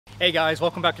Hey guys,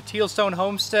 welcome back to Teal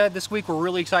Homestead. This week we're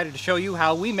really excited to show you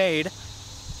how we made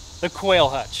the quail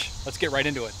hutch. Let's get right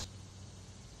into it.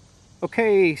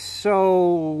 Okay,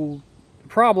 so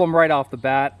problem right off the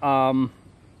bat. None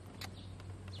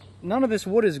of this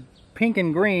wood is pink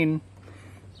and green.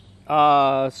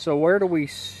 So where do we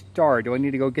start? Do I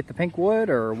need to go get the pink wood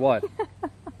or what?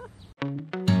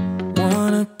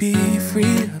 Wanna be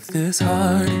free of this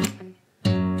heart,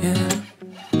 yeah.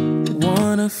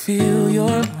 Wanna feel your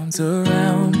arms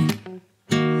around me.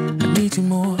 I need you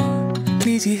more,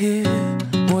 need you here,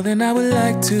 more than I would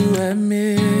like to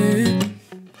admit.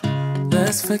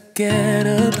 Let's forget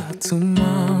about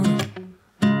tomorrow,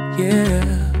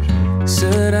 yeah.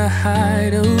 Should I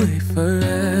hide away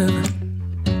forever?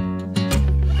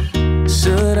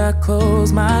 Should I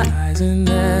close my eyes and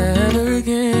never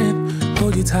again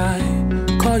hold you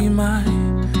tight, call you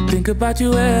mine, think about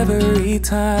you every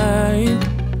time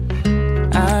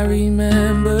I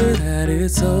remember that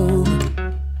it's over,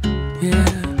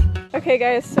 yeah. Okay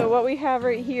guys, so what we have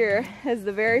right here is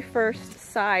the very first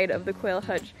side of the quail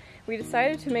hutch. We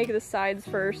decided to make the sides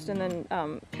first and then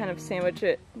kind of sandwich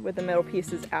it with the middle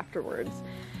pieces afterwards.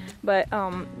 But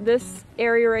this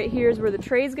area right here is where the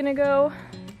tray's gonna go.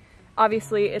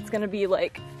 Obviously it's gonna be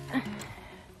like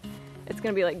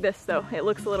this though. It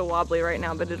looks a little wobbly right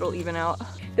now, but it'll even out.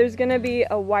 There's gonna be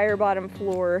a wire bottom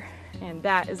floor, and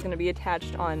that is gonna be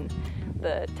attached on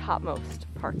the topmost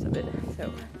parts of it.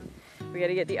 So we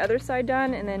gotta get the other side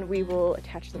done and then we will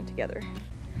attach them together.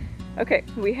 Okay,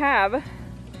 we have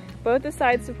both the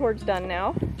side supports done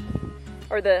now.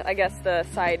 Or I guess the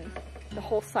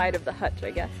whole side of the hutch,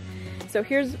 I guess. So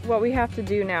here's what we have to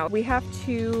do now. We have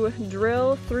to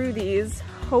drill through these,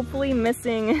 hopefully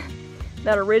missing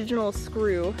that original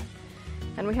screw.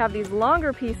 And we have these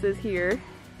longer pieces here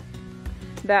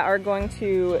that are going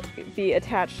to be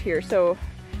attached here. So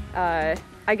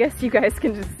I guess you guys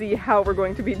can just see how we're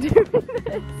going to be doing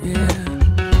this.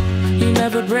 Yeah. You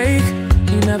never break,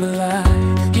 you never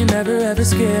lie, you never ever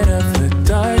scared of the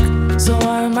dark. So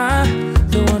why am I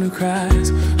the one who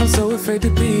cries? I'm so afraid to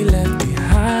be left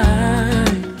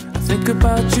behind. I think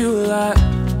about you a lot.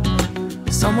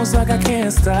 It's almost like I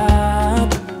can't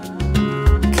stop.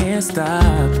 Can't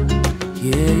stop.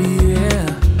 Yeah,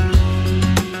 yeah.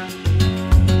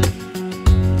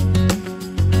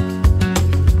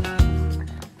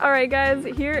 Alright guys,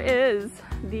 here is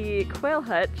the quail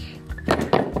hutch,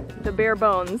 the bare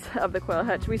bones of the quail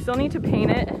hutch. We still need to paint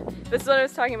it. This is what I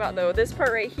was talking about though. This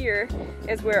part right here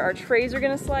is where our trays are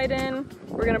gonna slide in.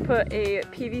 We're gonna put a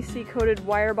PVC coated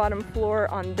wire bottom floor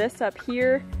on this up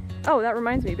here. Oh, that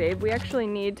reminds me, babe. We actually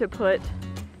need to put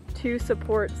 2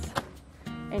 supports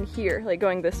in here, like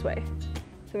going this way.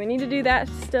 So we need to do that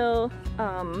still.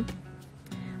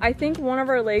 I think one of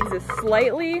our legs is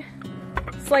slightly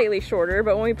shorter,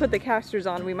 but when we put the casters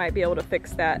on, we might be able to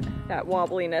fix that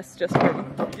wobbliness just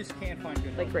from, You just can't find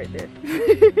good like right there.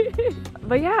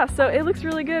 But yeah, so it looks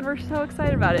really good. We're so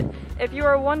excited about it. If you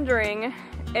are wondering,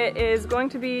 it is going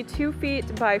to be 2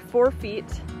 feet by 4 feet.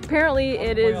 Apparently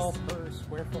it is per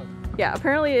square foot. Yeah,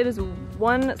 apparently it is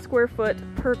 1 square foot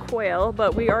per quail,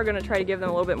 but we are going to try to give them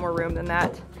a little bit more room than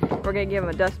that. We're going to give them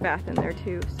a dust bath in there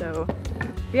too. So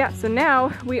yeah, so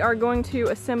now we are going to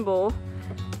assemble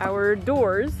our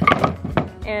doors,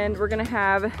 and we're going to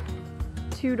have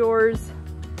 2 doors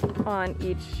on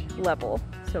each level,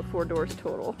 so 4 doors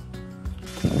total.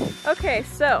 Okay,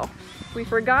 so we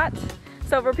forgot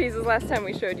several pieces last time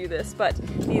we showed you this, but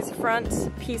these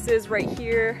front pieces right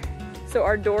here, so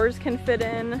our doors can fit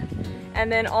in,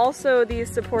 and then also these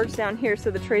supports down here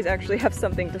so the trays actually have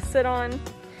something to sit on.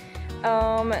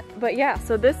 But yeah,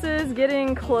 so this is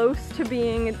getting close to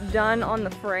being done on the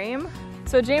frame.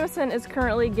 So Jamison is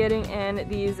currently getting in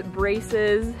these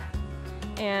braces,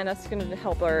 and that's going to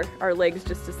help our legs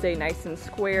just to stay nice and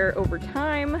square over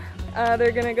time.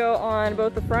 They're going to go on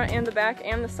both the front and the back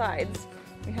and the sides.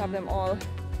 We have them all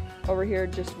over here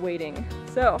just waiting.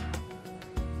 So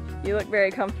you look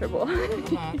very comfortable.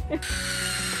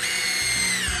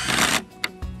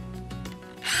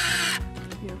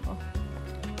 Beautiful.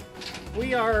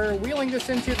 We are wheeling this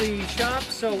into the shop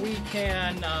so we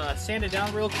can sand it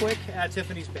down real quick at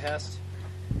Tiffany's behest.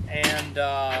 And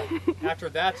after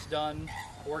that's done,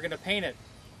 we're going to paint it.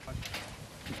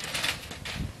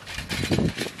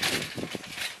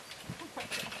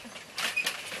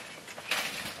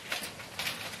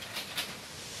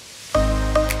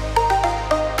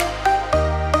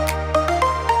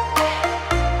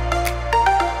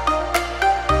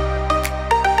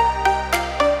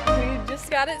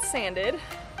 Got it sanded.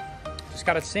 Just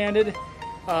got it sanded.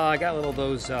 I got little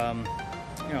those, you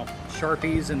know,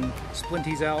 Sharpies and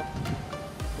splinties out.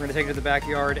 We're gonna take it to the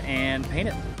backyard and paint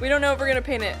it. We don't know if we're gonna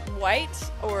paint it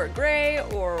white or gray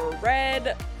or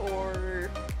red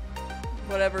or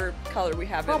whatever color we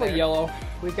have. Probably yellow.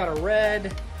 We've got a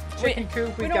red chicken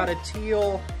coop. We've got a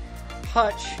teal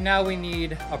hutch. Now we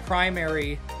need a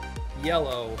primary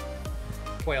yellow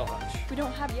quail hutch. We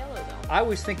don't have yellow though. I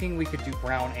was thinking we could do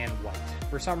brown and white.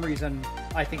 For some reason,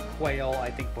 I think quail, I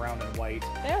think brown and white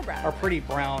are pretty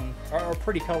brown, are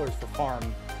pretty colors for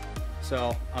farm.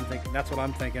 So I'm thinking, that's what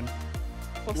I'm thinking.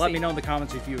 Let me know in the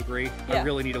comments if you agree. Yeah. I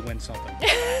really need to win something.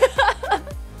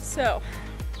 So,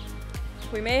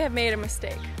 we may have made a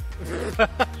mistake.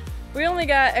 We only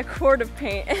got a quart of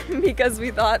paint because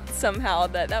we thought somehow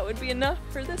that that would be enough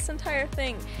for this entire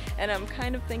thing. And I'm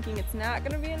kind of thinking it's not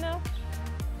gonna be enough,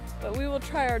 but we will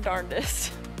try our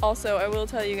darndest. Also, I will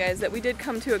tell you guys that we did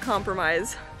come to a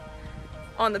compromise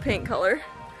on the paint color.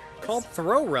 Called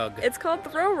Throw Rug. It's called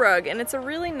Throw Rug, and it's a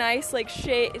really nice, like,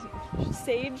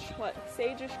 sage-ish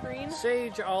green?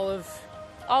 Sage, olive.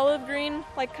 Olive green,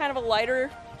 like kind of a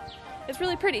lighter. It's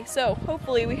really pretty, so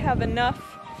hopefully we have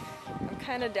enough. I'm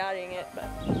kind of doubting it, but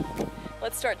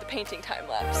let's start the painting time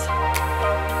lapse.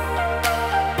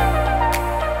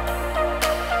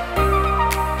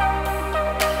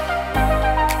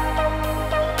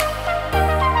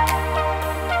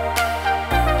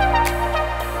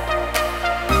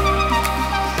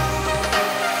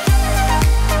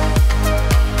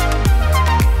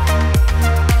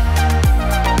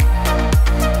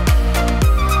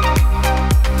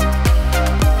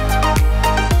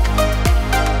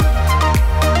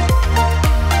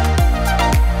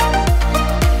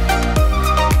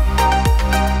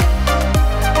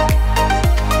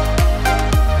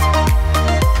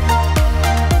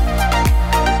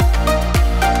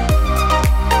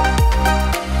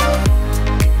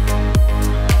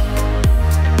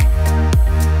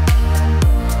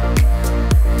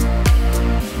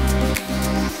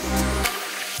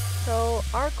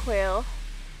 Quail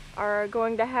are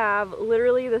going to have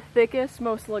literally the thickest,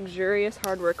 most luxurious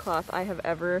hardware cloth I have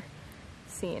ever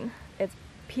seen. It's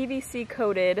PVC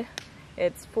coated,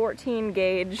 it's 14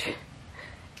 gauge.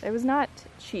 It was not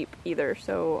cheap either,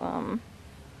 so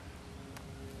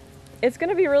it's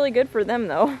gonna be really good for them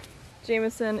though.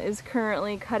 Jamison is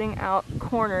currently cutting out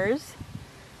corners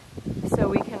so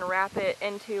we can wrap it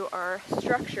into our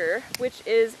structure, which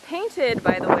is painted,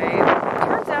 by the way.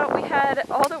 Turns out we had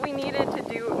all that we needed to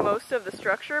do most of the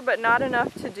structure, but not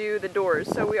enough to do the doors.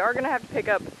 So we are gonna have to pick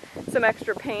up some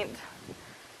extra paint,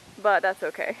 but that's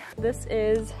okay. This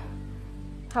is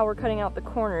how we're cutting out the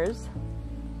corners,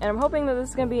 and I'm hoping that this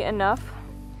is gonna be enough.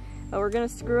 We're gonna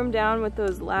screw them down with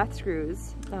those lath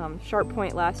screws, sharp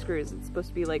point lath screws. It's supposed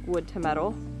to be like wood to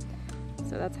metal.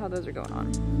 So that's how those are going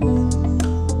on.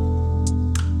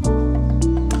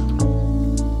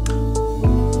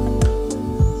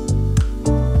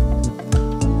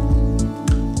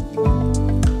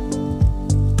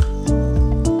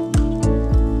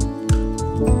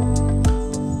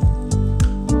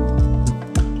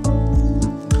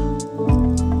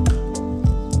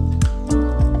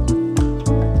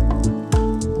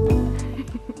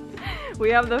 We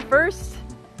have the first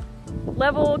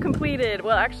level completed.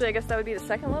 Well, actually, I guess that would be the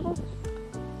second level?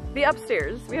 The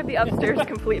upstairs. We have the upstairs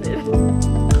completed.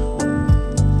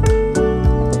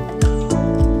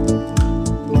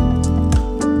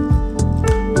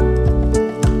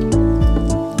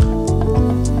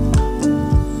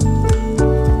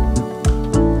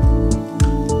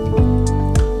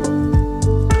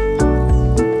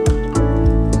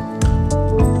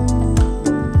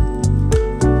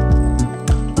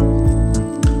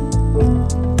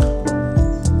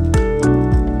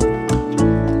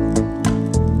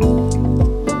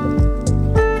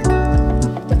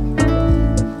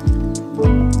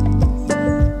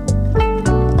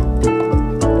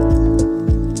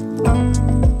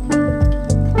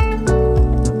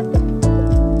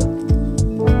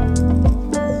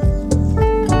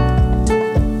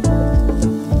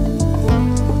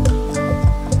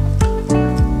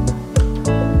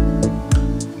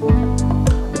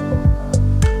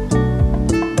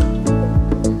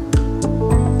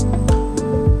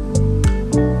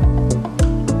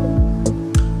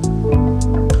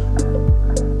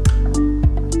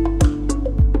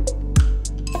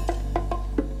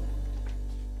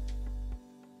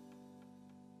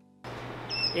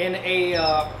 In a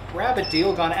rabbit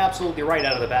deal gone absolutely right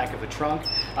out of the back of a trunk,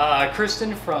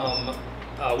 Kristen from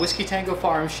Whiskey Tango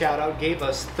Farm, shout out, gave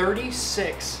us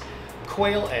 36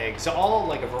 quail eggs, all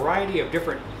like a variety of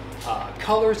different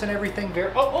colors and everything. There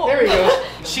he goes.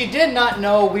 She did not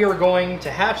know we were going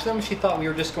to hatch them. She thought we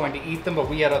were just going to eat them, but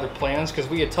we had other plans because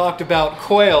we had talked about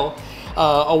quail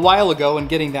a while ago and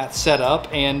getting that set up,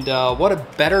 and what a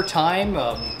better time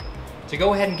to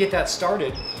go ahead and get that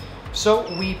started. So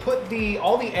we put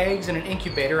all the eggs in an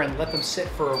incubator and let them sit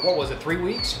for, what was it, 3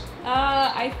 weeks?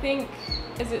 I think,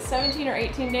 is it 17 or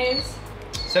 18 days?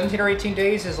 17 or 18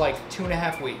 days is like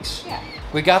 2.5 weeks. Yeah.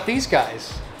 We got these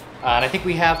guys, and I think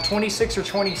we have 26 or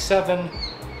 27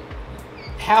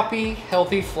 happy,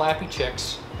 healthy, flappy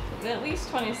chicks. At least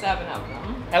 27 of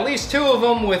them. At least 2 of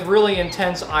them with really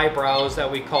intense eyebrows that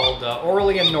we called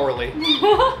Orly and Norley.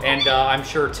 And I'm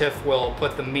sure Tiff will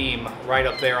put the meme right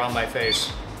up there on my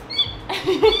face.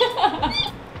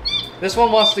 This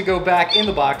one wants to go back in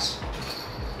the box,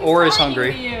 or is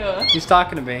hungry. He's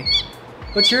talking to me.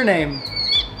 What's your name?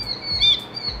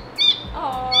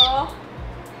 Aww.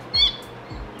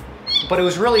 But it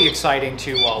was really exciting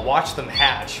to watch them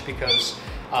hatch, because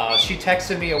she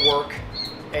texted me at work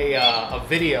a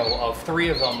video of 3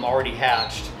 of them already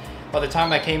hatched. By the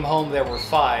time I came home, there were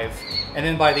 5, and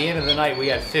then by the end of the night, we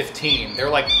had 15. They're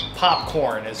like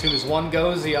popcorn. As soon as one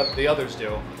goes, the others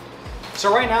do.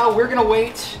 So right now, we're gonna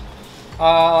wait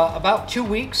about 2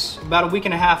 weeks, about a week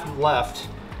and a half left,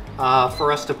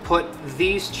 for us to put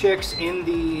these chicks in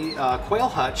the quail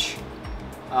hutch,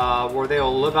 where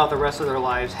they'll live out the rest of their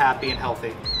lives happy and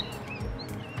healthy.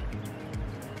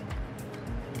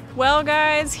 Well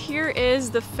guys, here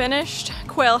is the finished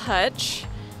quail hutch.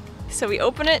 So we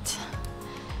open it,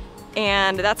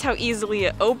 and that's how easily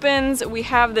it opens. We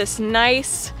have this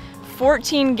nice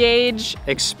 14 gauge.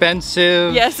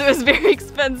 Expensive. Yes, it was very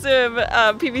expensive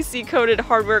PVC coated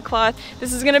hardware cloth.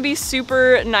 This is gonna be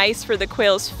super nice for the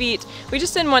quail's feet. We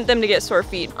just didn't want them to get sore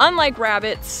feet. Unlike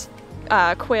rabbits,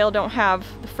 quail don't have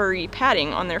the furry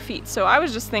padding on their feet. So I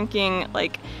was just thinking,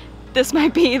 like, this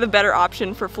might be the better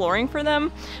option for flooring for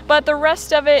them. But the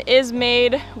rest of it is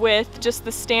made with just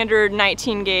the standard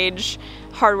 19 gauge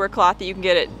hardware cloth that you can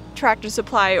get at Tractor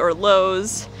Supply or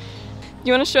Lowe's.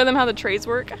 You wanna show them how the trays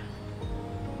work?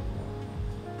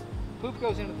 Poop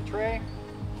goes into the tray.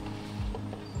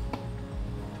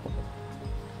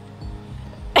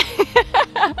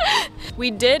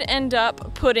 We did end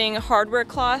up putting hardware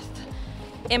cloth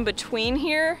in between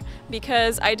here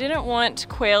because I didn't want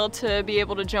quail to be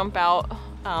able to jump out.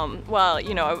 Well,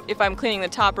 you know, if I'm cleaning the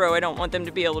top row, I don't want them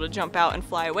to be able to jump out and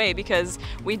fly away, because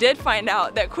we did find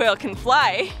out that quail can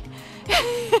fly.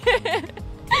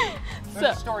 There's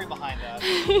a story behind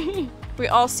that. We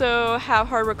also have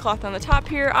hardware cloth on the top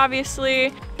here,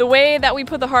 obviously. The way that we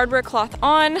put the hardware cloth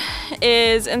on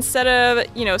is, instead of,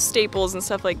 you know, staples and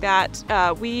stuff like that,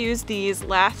 we use these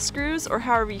lath screws, or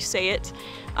however you say it,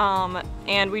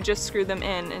 and we just screw them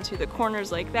into the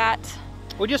corners like that.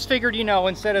 We just figured, you know,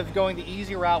 instead of going the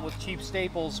easy route with cheap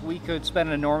staples, we could spend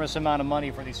an enormous amount of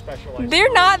money for these specialized They're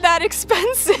screws. not that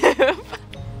expensive.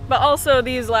 But also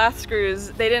these lath screws,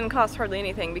 they didn't cost hardly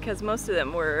anything because most of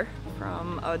them were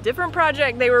from a different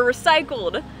project. They were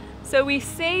recycled, so we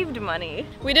saved money.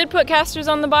 We did put casters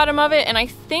on the bottom of it, and I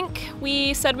think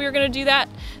we said we were gonna do that,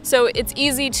 so it's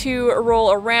easy to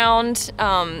roll around.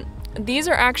 These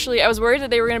are actually, I was worried that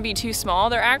they were gonna be too small.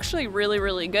 They're actually really,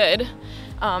 really good.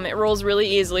 It rolls really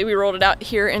easily. We rolled it out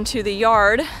here into the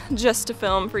yard just to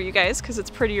film for you guys because it's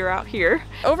prettier out here.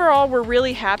 Overall, we're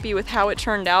really happy with how it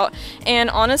turned out. And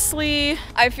honestly,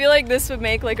 I feel like this would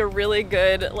make like a really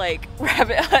good like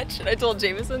rabbit hutch. And I told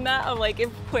Jamison that. I'm like, if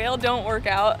quail don't work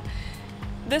out,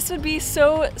 this would be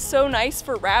so nice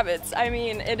for rabbits. I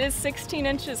mean, it is 16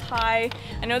 inches high.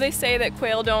 I know they say that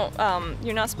quail don't,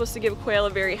 you're not supposed to give quail a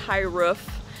very high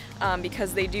roof.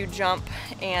 Because they do jump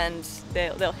and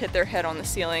they'll hit their head on the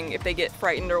ceiling if they get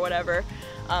frightened or whatever.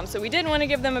 So we didn't want to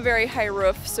give them a very high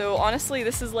roof. So honestly,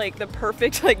 this is like the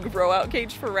perfect like grow out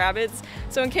cage for rabbits.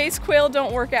 So in case quail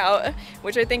don't work out,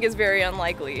 which I think is very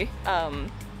unlikely,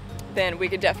 then we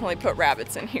could definitely put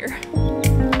rabbits in here.